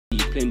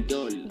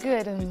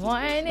Good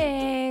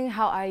morning.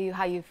 How are you?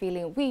 How are you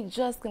feeling? We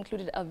just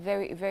concluded a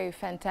very, very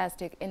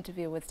fantastic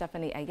interview with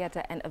Stephanie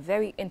Ayeta and a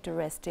very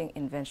interesting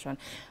invention.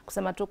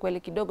 Kusema tu kweli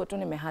kidogo tu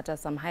nimehata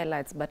some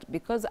highlights, but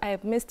because I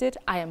have missed it,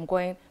 I am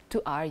going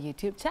to our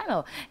YouTube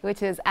channel,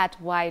 which is at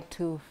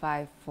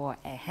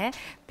Y254.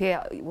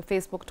 Pia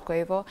Facebook tuko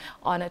hivyo.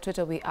 On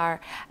Twitter we are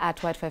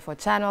at Y254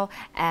 channel,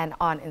 and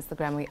on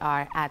Instagram we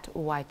are at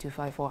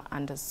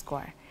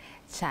Y254_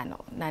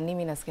 channel. Na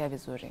nimi nasikia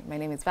vizuri. My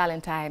name is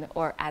Valentine,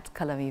 or at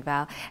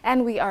Kalamival,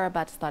 and we are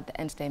about to start the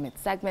entertainment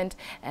segment,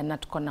 and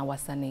natukona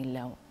wasanii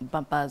leo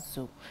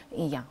Babazu.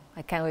 Yeah,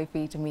 I can't wait for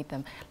you to meet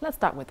them. Let's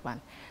start with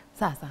one.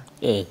 Sasa.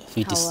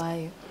 How are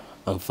you?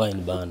 I'm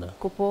fine bana.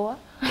 Kupoa?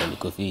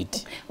 Niko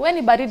fit. Wewe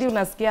ni baridi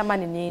unasikia ama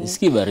ni nini?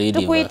 Nisikii baridi.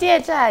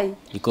 Tukuitie chai?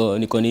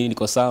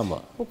 Niko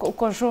sama.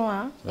 Uko sure?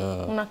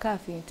 Unakaa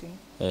fit?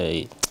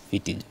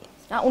 Fit.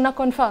 Una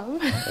confirm?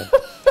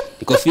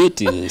 Niko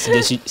fit,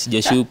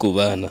 sijashuku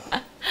bana.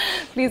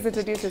 Please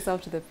introduce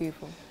yourself to the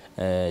people.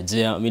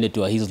 Mimi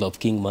naitwa Hizlop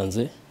King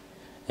manze.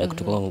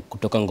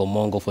 Kutoka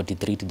Ngomongo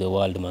 43 to the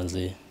world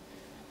manze.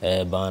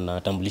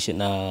 Bana tambulishe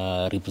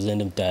na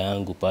represent mtaa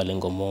yangu pale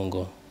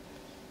Ngomongo.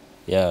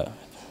 Yeah.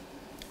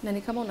 Na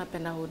ni kama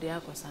unapenda hood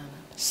yako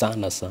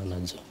sana. Sana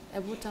jo.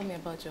 Tell me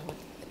about your hood.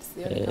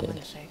 Sioni kama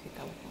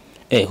nishaifika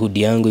huko. Hood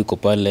yangu iko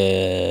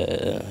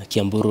pale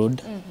Kiambu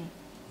Road.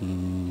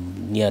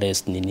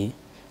 Nearest nini?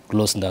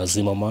 Close na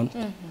Zimmerman.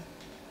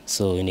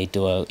 So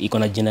inaitwa iko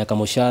na jina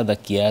kama Shadha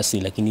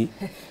kiasi, lakini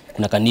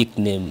kuna ka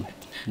nickname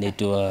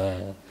inaitwa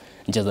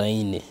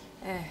Njazaine.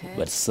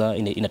 But sasa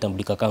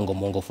inatambulika kama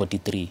Ngomongo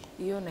 43.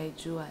 Hiyo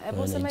naijua.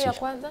 Hebu sema ya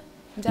kwanza.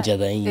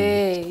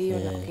 Njazaine.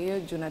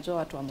 Hiyo unajua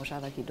watu wa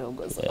Moshadha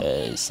kidogo.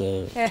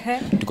 So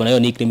tuko na hiyo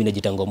nickname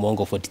inajiita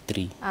Ngomongo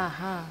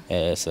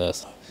 43.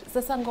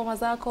 Sasa ngoma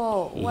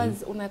zako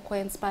unakuwa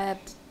inspired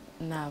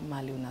na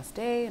mali una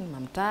stay na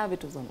mtaa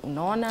vitu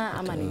unaona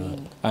ama ni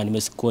nini?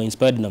 Nimekuwa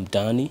inspired na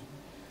mtaani.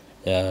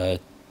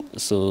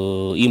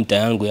 So hii mtaa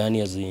yangu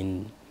yani as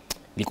in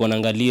nilikuwa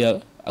naangalia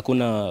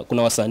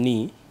kuna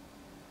wasanii,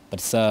 but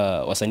sasa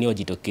wasanii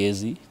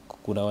wajitokezi,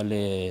 kuna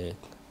wale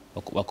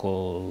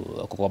wako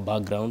kwa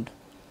background,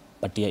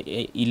 but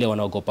ile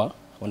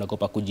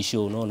wanaogopa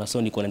kujishow, unaona. So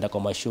nilikuwa naenda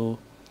kwa mashow,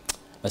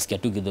 nasikia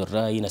tu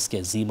Githurai,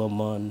 nasikia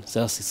Zimmerman,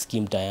 sasa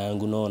sisikii mtaa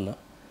yangu, unaona.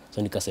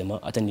 So nikasema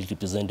hata ni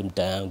represent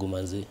mtaa yangu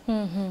manzi.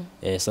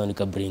 So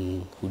nika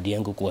bring hood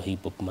yangu kwa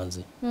hip hop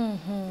manzi.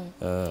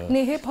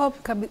 Ni hip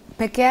hop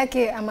peke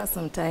yake ama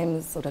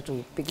sometimes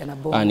utatupiga na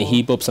bongo? Ni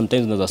hip hop,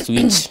 sometimes naweza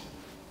switch.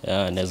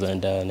 Naweza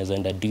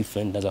enda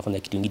different, naweza fanya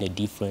kitu kingine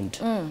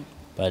different.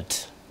 But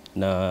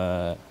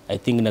I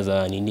think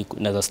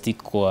naweza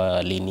stick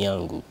kwa lane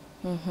yangu.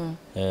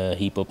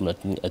 Hip hop,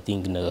 I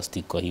think naweza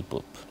stick kwa hip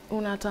hop.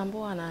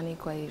 Unatambua nani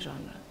kwa hii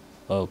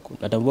genre?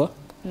 Natambua?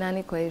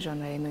 Nani kwa hii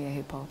genre yenu ya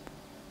hip hop?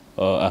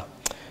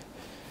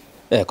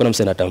 Kuna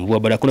msee natambua,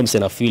 but kuna msee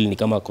na feel ni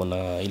kama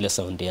kuna ile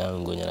sound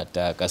yangu yenye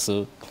nataka,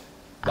 so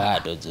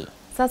bado jo.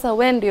 Sasa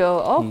wewe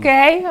ndio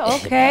okay.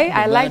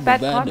 I like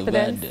that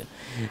confidence.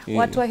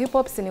 Watu wa hip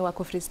hop si ni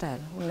wako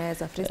freestyle.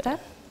 Unaweza freestyle?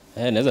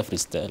 Naweza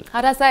freestyle.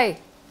 Hata sai?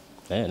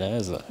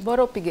 Naweza.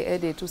 Bora upige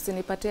edit,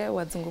 usinipatie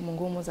wazungu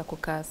ngumu za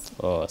kukasi.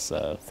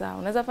 Sawa. Sawa,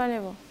 unaweza fanya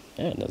hivyo?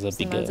 Naweza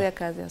piga. Tunaanza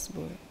kazi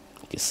asubuhi.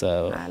 Okay,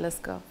 sawa.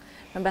 Let's go.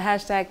 Remember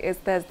hashtag is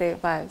Thursday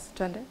vibes.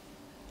 Twende?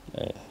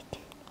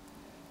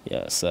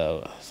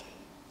 So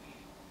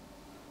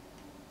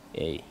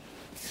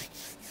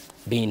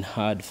being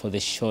hard for the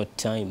short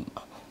time,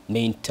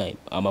 main time,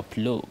 I'm a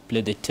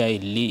play the tie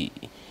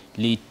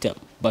lead time,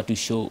 but to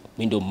show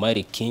me the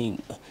mighty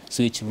king,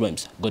 switch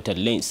rhymes, got a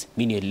lens,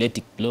 mini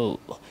electric blow,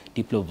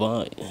 diplo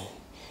vibe,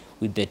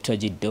 with the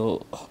tragic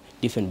door,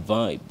 different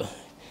vibe,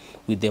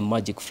 with the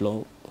magic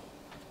flow.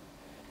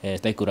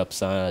 Sitaki rap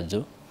sana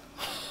jo.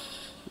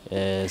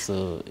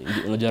 So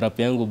unajua rap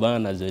yangu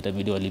bana jo,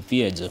 itabidi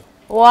walipie jo.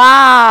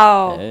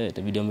 Wow.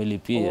 Itabidi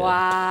wamelipia.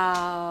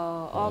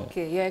 Wow.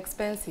 Okay, you're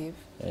expensive.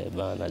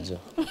 Bana jo.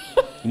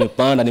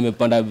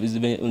 Nimepanda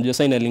unajua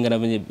sasa inalingana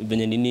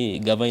venye nini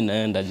gava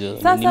inaenda jo.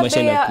 Ni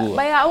maisha inakuwa.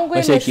 Baya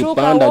unga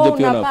imeshuka jo,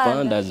 pia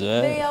unapanda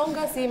jo. Bei ya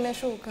unga si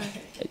imeshuka.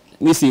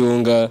 Mimi si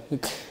unga.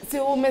 Si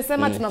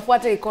umesema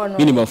tunafuata economy.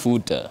 Mimi ni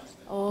mafuta.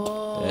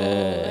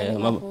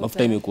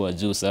 Mafuta imekuwa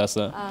juu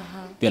sasa.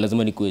 Pia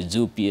lazima nikuwe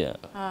juu pia.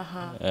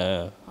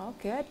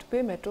 Okay,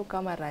 tupime tu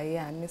kama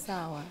raia. Ni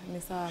sawa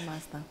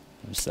master.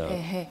 Sawa.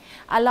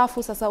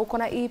 Alafu sasa uko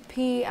na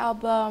EP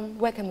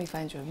album, where can we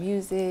find your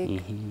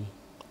music?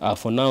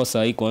 For now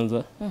sai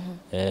kwanza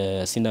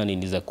sina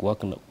nini za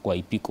kuwork kwa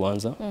EP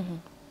kwanza.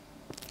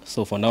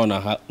 So for now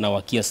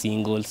nawakia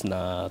singles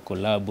na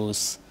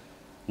collabs,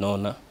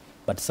 naona.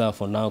 But sasa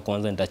for now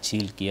kwanza nita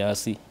chill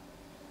kiasi.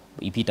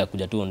 EP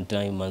itakuja tu on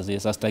time manze.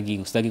 Sasa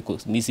sitaki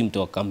misi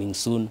mtu coming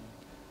soon.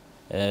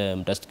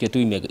 Mtasikia tu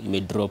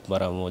ime drop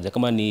mara moja.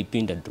 Kama ni EP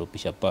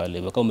nitadropisha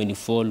pale. Kama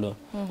umenifollow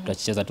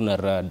tutacheza tu na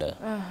rada.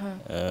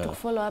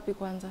 Tukufollow wapi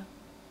kwanza?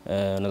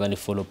 Nadhani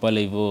follow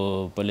pale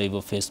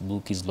hivyo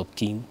Facebook Hizlop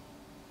King.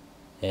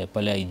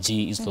 Pale IG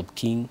Hizlop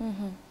King.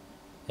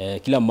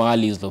 Kila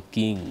mahali Hizlop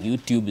King,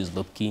 YouTube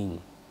Hizlop King.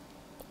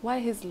 Why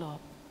Hizlop?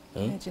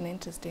 Jina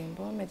interesting.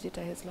 Mbona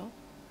umejita Hizlop?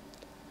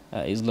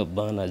 Hizlop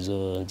bana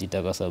jo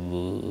jita kwa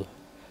sababu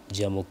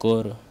jia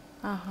mokoro.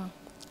 Aha.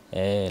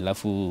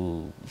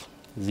 Alafu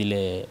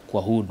zile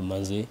kwa hood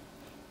manze.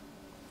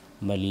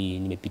 Mali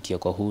nimepitia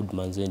kwa hood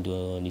manze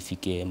ndio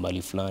nifike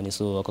mali fulani,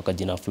 so wako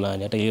kajina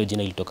fulani. Hata hiyo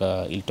jina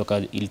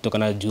ilitoka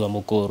na jua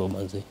mokoro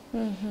manze.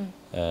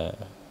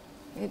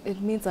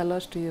 It means a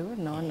lot to you,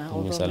 naona.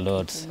 It means a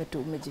lot.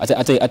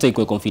 Hata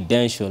ikuwe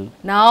confidential.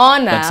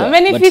 Naona,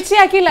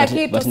 umenifichia kila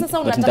kitu, sasa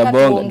unataka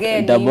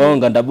tuongee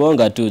nini?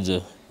 Ndabonga tu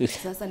jo.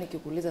 Sasa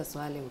nikikuuliza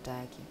swali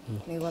utaki.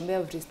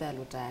 Nikwambia freestyle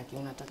utaki,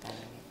 unataka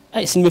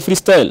nini? Si nime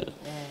freestyle.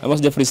 Ama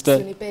sija freestyle.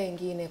 Usinipe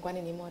nyingine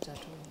kwani ni moja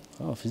tu.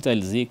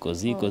 Freestyle ziko.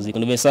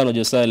 Ndio sana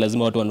jo sasa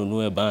lazima watu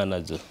wanunue bana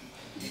jo.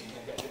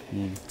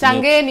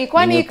 Changeni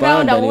kwani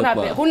crowd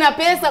huna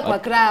pesa kwa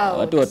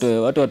crowd.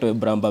 Watu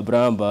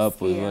bramba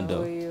hapo hivyo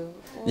ndio.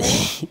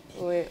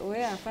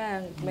 Wewe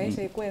afanya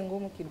maisha ikuwe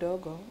ngumu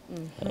kidogo.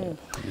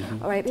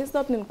 Alright,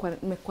 Hizlop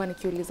nimekuwa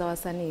nikiuliza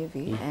wasanii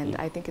hivi and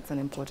I think it's an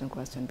important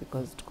question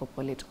because tuko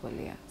political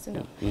here.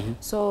 Sindio?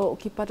 So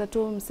ukipata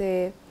tu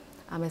mse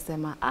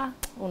amesema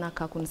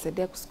unaka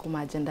kunisaidia kusukuma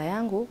agenda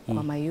yangu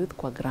kwa my youth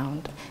kwa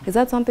ground. Is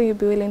that something you'd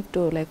be willing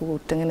to like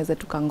utengeneze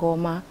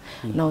tukangoma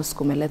na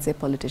usukume let's say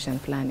politician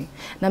fulani?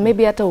 Na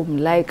maybe hata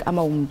umlike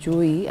ama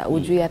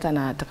ujui hata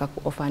nataka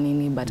kuofa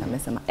nini but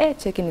amesema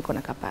cheki niko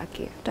na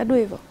kapaki. Utadu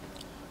hivyo?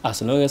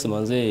 Sinaongea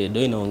manze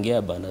do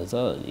inaongea bana.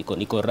 So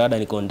niko rada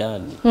niko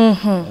ndani.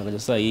 Unajua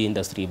sasa hii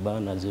industry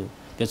bana jo.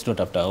 Pia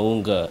tunatafuta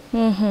unga.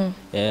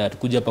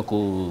 Hatukuja hapa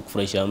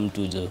kufurahisha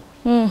mtu jo.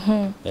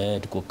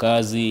 Tuko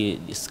kazi,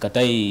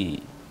 sikatai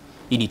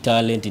hii ni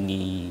talent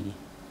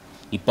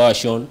ni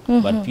passion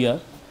but pia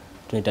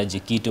tunahitaji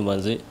kitu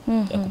manze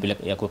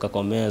ya kuweka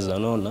kwa meza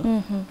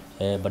unaona.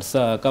 But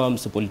sasa kama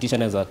mse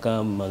politician anaweza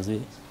kama manze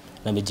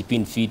na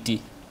amejipin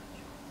fiti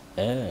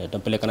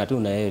tumpelekana tu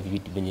na yeye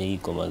vitu venye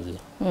iko manze.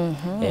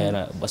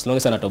 Na basi longe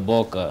sana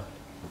toboka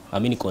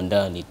amini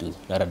kondani tu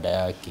na rada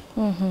yake.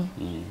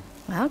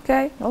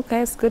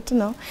 Okay, it's good to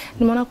know.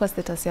 Nimeona kwa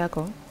status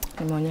yako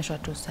nimeonyeshwa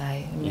tu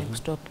sai,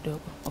 nimekustop kidogo.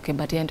 Okay,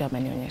 but yeye ndio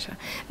amenionyesha.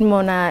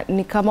 Nimeona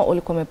ni kama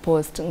ulikuwa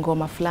umepost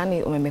ngoma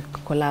fulani umemake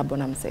collab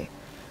na msee.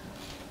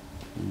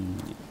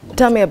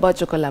 Tell me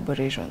about your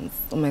collaborations.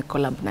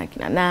 Umecollab na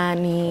kina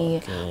nani?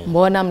 Okay.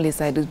 Mbona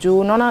mliside juu?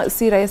 Unaona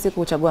si rahisi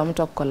kuchagua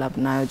mtu wa collab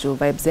nayo juu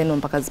vibes zenu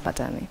mpaka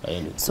zipatane.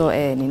 So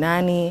ni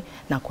nani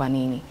na kwa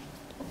nini?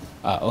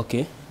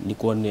 Okay.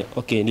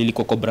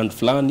 Nilikuwa kwa brand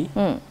fulani.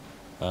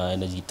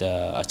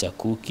 Inajiita Acha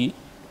Cookie.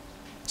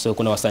 So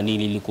kuna wasanii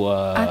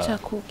nilikuwa Acha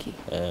Cookie.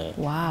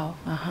 Wow.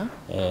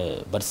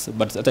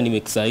 But hata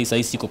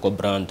nimekisai siko kwa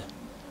brand.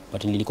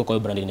 But nilikuwa kwa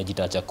brand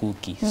inajiita Acha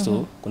Cookie.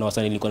 So kuna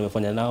wasanii nilikuwa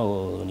nimefanya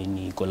nao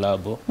ni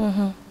collabo.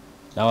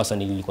 Na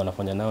wasanii nilikuwa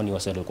nafanya nao ni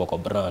wasanii walikuwa kwa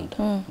brand.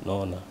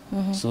 Unaona?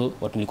 So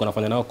watu nilikuwa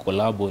nafanya nao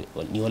collabo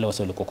ni wale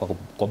wasanii walikuwa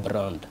kwa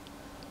brand.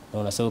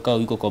 Unaona? So kama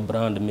uko kwa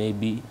brand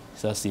maybe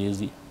sasa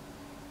siwezi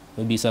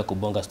sasa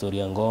kubonga story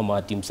ya ngoma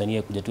ati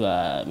msanii kuja tu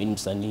mimi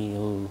msanii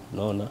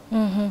unaona.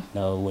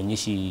 Na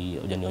uonyeshi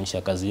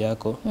hujanionyesha kazi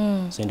yako.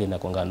 Sasa ndio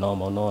inakuanga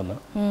noma unaona.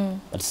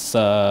 But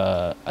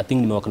sasa I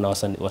think nimewaka na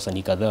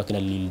wasanii kadhaa kina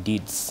Lil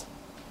Deeds.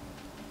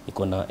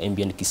 Niko na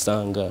Ambient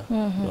Kisanga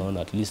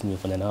unaona, at least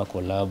nimefanya nao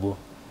collabo.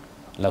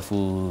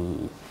 Alafu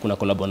kuna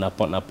collabo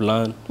na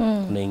Plan.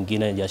 Kuna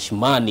nyingine ya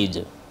Shimani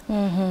je.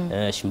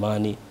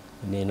 Shimani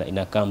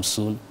ina come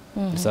soon.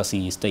 Sasa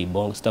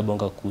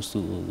sitabonga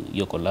kuhusu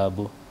hiyo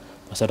collabo.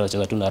 Sasa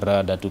tunacheza tu na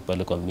rada tu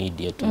pale kwa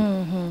media tu.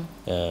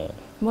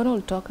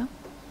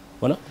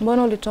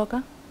 Mbona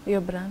ulitoka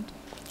hiyo brand?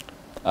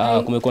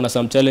 Kumekuwa na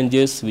some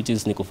challenges which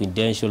is ni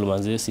confidential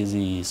manze,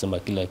 sizi sema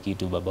kila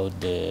kitu about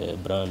the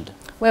brand.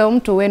 Wewe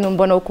mtu wenu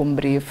mbona uko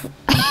brief?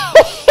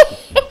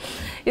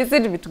 You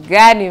said vitu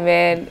gani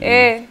man?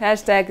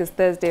 Hashtag is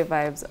Thursday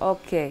vibes.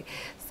 Okay.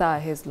 Sawa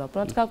Hizlop.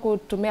 Unataka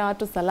kutumia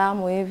watu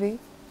salamu hivi?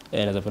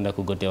 Naweza penda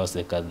kugotea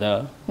wase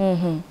kadhaa.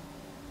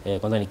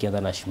 Kwanza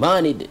nikianza na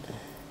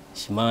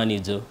Shimani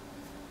jo.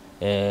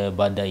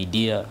 Bad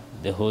Idea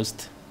the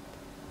host.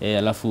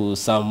 Alafu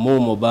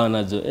Samomo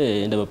bana jo.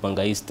 Enda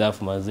mapanga hii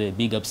staff manze,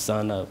 big up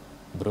sana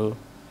bro.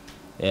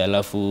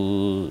 Alafu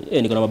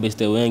niko na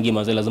mabeste wengi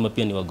manze, lazima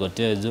pia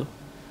niwagotee jo.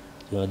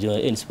 Unajua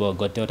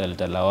nisipowagotea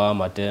wataleta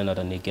lawama tena,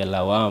 wataniekea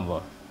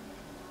lawama.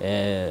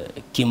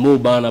 Kimu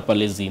bana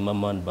pale Zima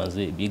man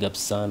manze, big up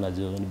sana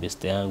jo, ni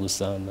beste yangu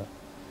sana.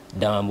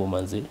 Dambo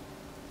manze.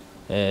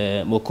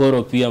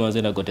 Mokoro pia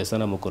manze nagote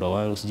sana mokoro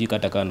wangu, sijui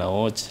kata kana na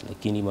watch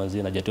lakini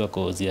manze najatua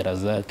kwa ziara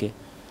zake.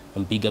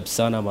 Big up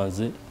sana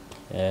manze.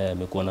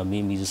 Amekuwa na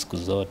mimi hizo siku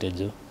zote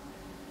jo.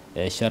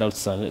 Shout out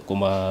sana kwa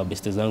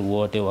mabeste zangu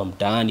wote wa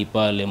mtaani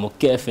pale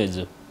Mokefe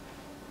jo.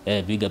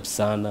 Big up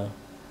sana.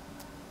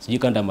 Sijui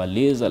kanda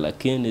maliza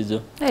lakini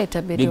jo.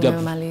 Itabidi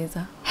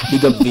umemaliza.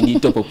 Big up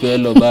Vinito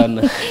Popelo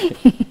bana.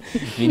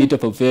 Vinito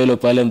Popelo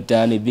pale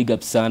mtaani, big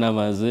up sana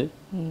manze.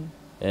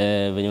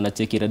 Venye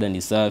unacheki rada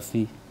ni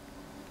safi.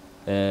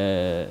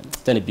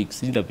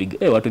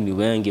 Sitapiga watu ni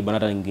wengi bana,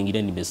 hata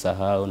wengine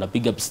nimesahau.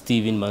 Napiga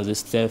Steven manze,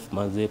 Steph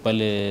manze,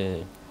 pale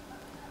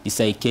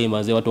DSIK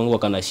manze, watu wangu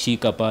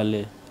wakanashika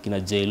pale, kina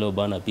J-Lo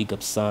bana, pick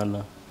up sana.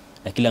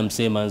 Na kila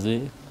msee manze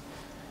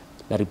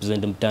na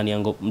represent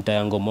mtaa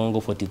yango Mongo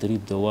 43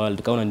 the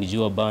world. Kama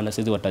unanijua bana,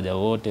 siwezi wataja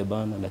wote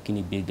bana,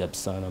 lakini big up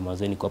sana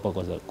manze, niko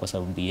hapa kwa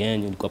sababu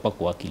yenu, niko hapa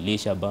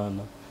kuwakilisha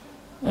bana.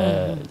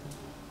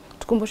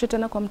 Tukumbushe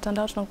tena kwa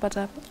mtandao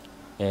tunakupata hapa.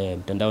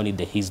 Mtandao ni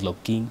the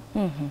Hizlop King.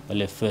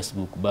 Pale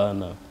Facebook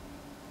bana.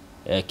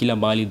 Kila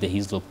mahali the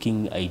Hizlop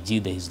King,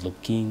 IG the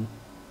Hizlop King.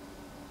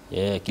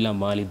 Kila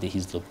mahali the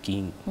Hizlop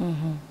King.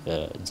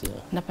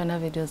 Napenda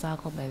video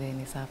zako by the way,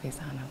 ni safi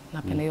sana.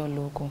 Napenda hiyo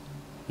logo.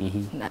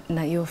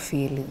 Na hiyo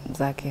feeling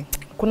zake.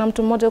 Kuna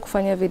mtu mmoja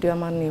kufanyia video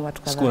ama ni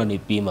watu kadhaa? Sikuna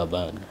nipima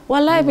bana.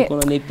 Wallahi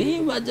kuna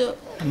nipima jo.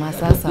 Ama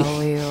sasa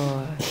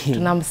huyo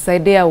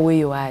tunamsaidia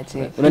huyu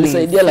aje.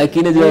 Unanisaidia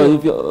lakini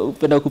jo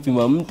upenda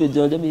kupima mtu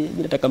jo, mimi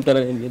nataka mtu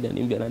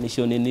ananiambia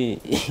ananisho nini.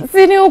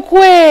 Si ni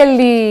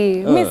ukweli.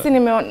 Mimi si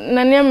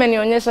nani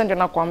amenionyesha ndio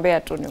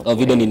nakwambia tu ni ukweli.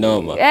 Video ni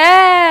noma.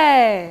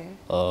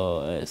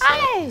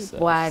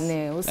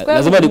 Bwana,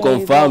 lazima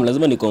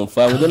ni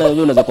confirm,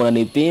 unaweza kuona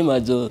nipima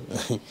jo.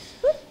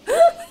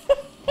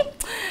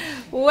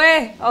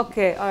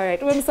 Okay, all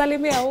right.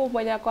 Umemsalimia huyu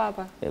mmoja kwa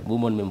hapa?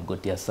 Bumo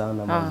nimemgotea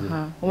sana mazi.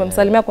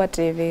 Umemsalimia kwa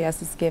TV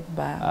asisikie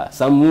vibaya.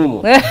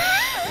 Samumo.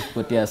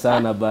 Nimemgotea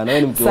sana bana.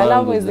 Wewe ni mtu wangu.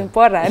 Salamu is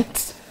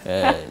important.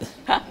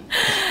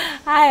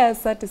 Hi,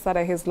 asante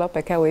sana Hizlop.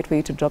 I can't wait for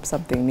you to drop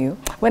something new.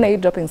 When are you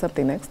dropping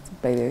something next,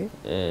 by the way?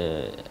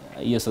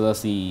 Hiyo sasa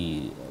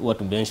si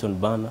watu mention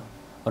bana.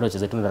 Watu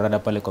wacheza tu na rada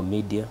pale kwa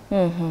media.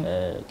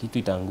 Kitu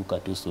itaanguka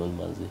tu soon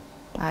manzi.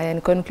 Haya,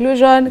 in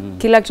conclusion,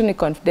 kila kitu ni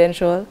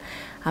confidential.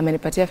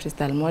 Amenipatia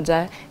freestyle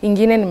moja.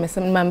 Ingine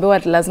nimeambiwa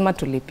lazima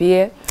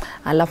tulipie.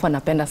 Alafu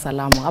anapenda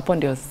salamu. Hapo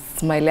ndio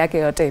smile yake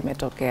yote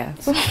imetokea.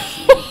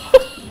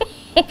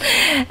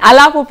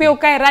 Alafu pia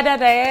ukae rada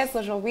na yeye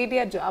social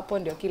media, jo hapo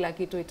ndio kila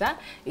kitu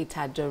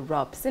ita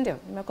drop. Si ndio?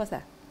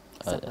 Nimekosa?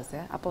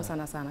 Hapo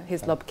sana sana.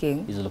 Hizlop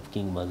King. Hizlop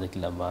King maze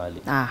kila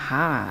mahali.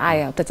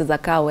 Haya, utacheza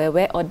kaa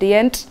wewe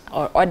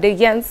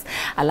audience.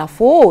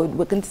 Alafu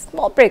we can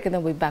small break and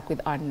then we're back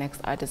with our next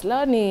artist.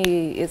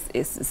 Loni is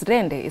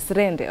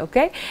Rende,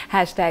 okay?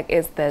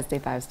 #is Thursday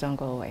Vibes. Don't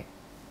go away.